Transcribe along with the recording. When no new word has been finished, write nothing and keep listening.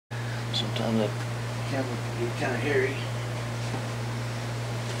Sometimes that camera can get kind of hairy.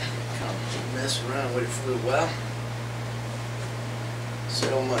 Kind of mess around with it for a little while.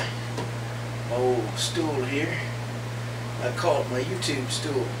 Sit on my old stool here. I call it my YouTube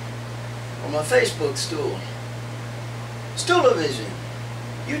stool, or my Facebook stool. Stool-o-vision.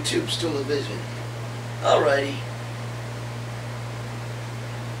 YouTube Stool-o-vision. Alrighty.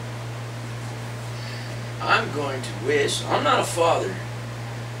 I'm going to wish, I'm not a father.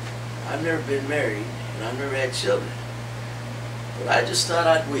 I've never been married, and I've never had children. But I just thought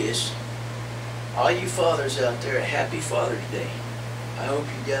I'd wish all you fathers out there a happy Father's Day. I hope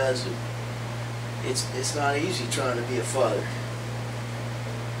you guys, it's not easy trying to be a father.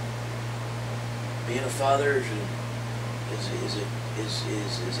 Being a father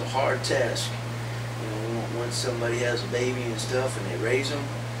is a hard task. You know, once somebody has a baby and stuff and they raise them,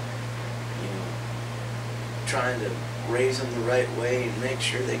 you know, trying to raise them the right way and make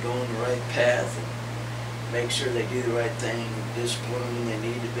sure they go on the right path and make sure they do the right thing, discipline them when they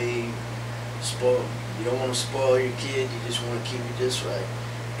need to be, spoil. You don't want to spoil your kid, you just want to keep it just right.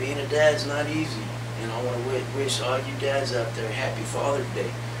 Being a dad's not easy, and I want to wish all you dads out there happy Father's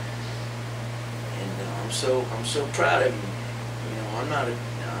Day. And I'm so proud of you. You know, I'm not a,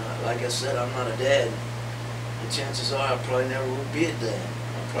 like I said, I'm not a dad. The chances are I probably never will be a dad.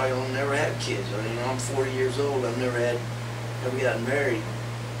 I probably will never have kids. I mean, I'm 40 years old. I've never gotten married.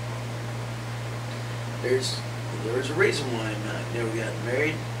 There's a reason why I've never gotten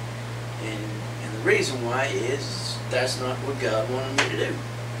married, and the reason why is that's not what God wanted me to do.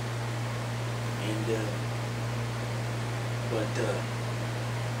 And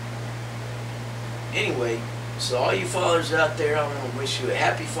anyway, so all you fathers out there, I want to wish you a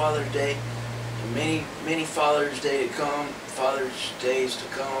happy Father's Day, and many Father's Day to come, Father's Days to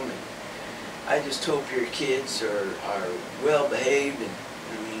come. And I just hope your kids are well behaved, and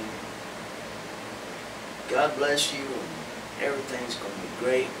I mean, God bless you, and everything's going to be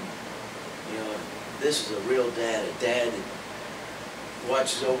great. And, you know, this is a real dad, a dad that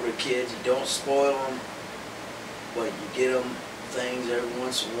watches over the kids. You don't spoil them, but you get them things every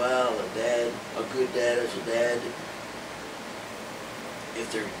once in a while. A good dad is a dad.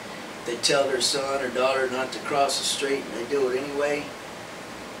 If they tell their son or daughter not to cross the street and they do it anyway,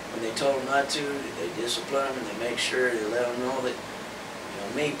 when they told them not to, they discipline them and they make sure they let them know that, you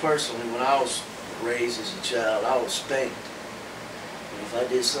know, me personally, when I was raised as a child, I was spanked. And if I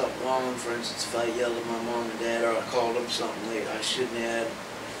did something wrong, for instance, if I yelled at my mom and dad, or I called them something late I shouldn't have,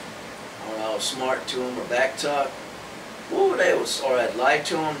 or I was smart to them or back talk, or I'd lie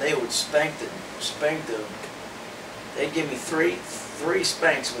to them, they would spank the. They'd give me three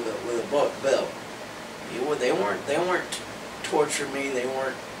spanks with a buck belt. They weren't torturing me. They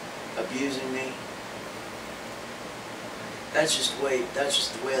weren't abusing me. That's just the way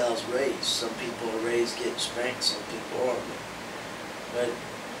I was raised. Some people are raised getting spanked, some people aren't. But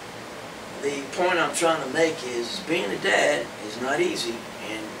the point I'm trying to make is being a dad is not easy,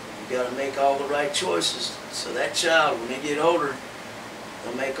 and you got to make all the right choices so that child, when they get older,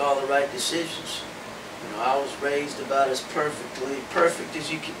 they'll make all the right decisions. You know, I was raised about as perfect as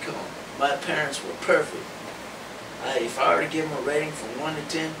you could come. My parents were perfect. If I were to give them a rating from 1 to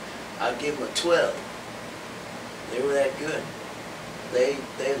 10, I'd give them a 12. They were that good. They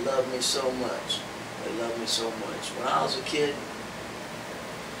loved me so much. They loved me so much. When I was a kid,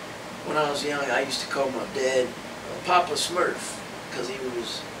 when I was young, I used to call my dad Papa Smurf, because he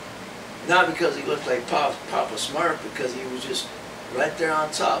was, not because he looked like Papa Smurf, because he was just right there on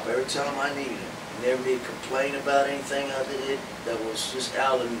top every time I needed him. He never did complain about anything I did that was just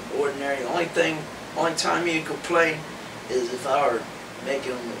out of the ordinary. The only time he'd complain is if I were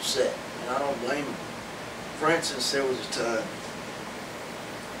making him upset, and I don't blame him. For instance, there was a time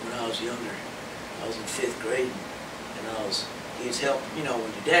when I was younger, I was in 5th grade, and he was helping, you know,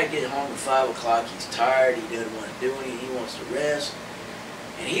 when your dad gets home at 5 o'clock, he's tired, he doesn't want to do anything, he wants to rest.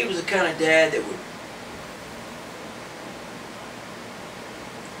 And he was the kind of dad that would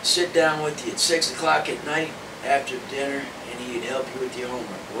sit down with you at 6 o'clock at night after dinner, and he'd help you with your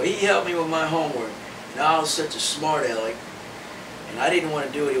homework. Well, he helped me with my homework, and I was such a smart aleck, and I didn't want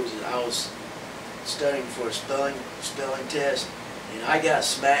to do it. I was studying for a spelling test, and I got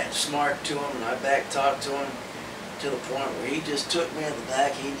smart to him, and I back talked to him to the point where he just took me in the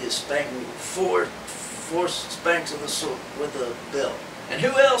back. He just spanked me with four spanks with a belt. And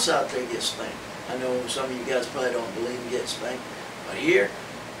who else out there gets spanked? I know some of you guys probably don't believe in getting spanked, but here,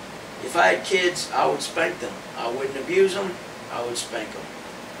 if I had kids, I would spank them. I wouldn't abuse them. I would spank them.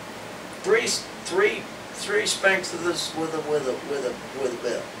 Three spanks with a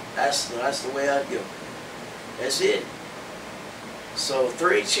belt. That's the way I'd go. That's it. So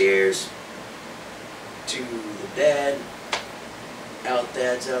 3 cheers to the dads out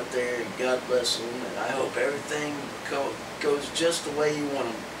there, and God bless them, and I hope everything goes just the way you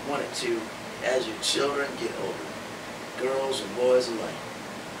want it to as your children get older, girls and boys alike.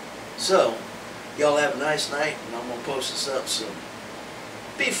 So, y'all have a nice night, and I'm going to post this up soon.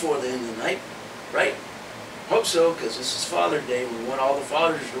 Before the end of the night, right? Hope so, because this is Father's Day. We want all the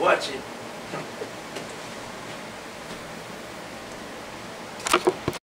fathers to watch it.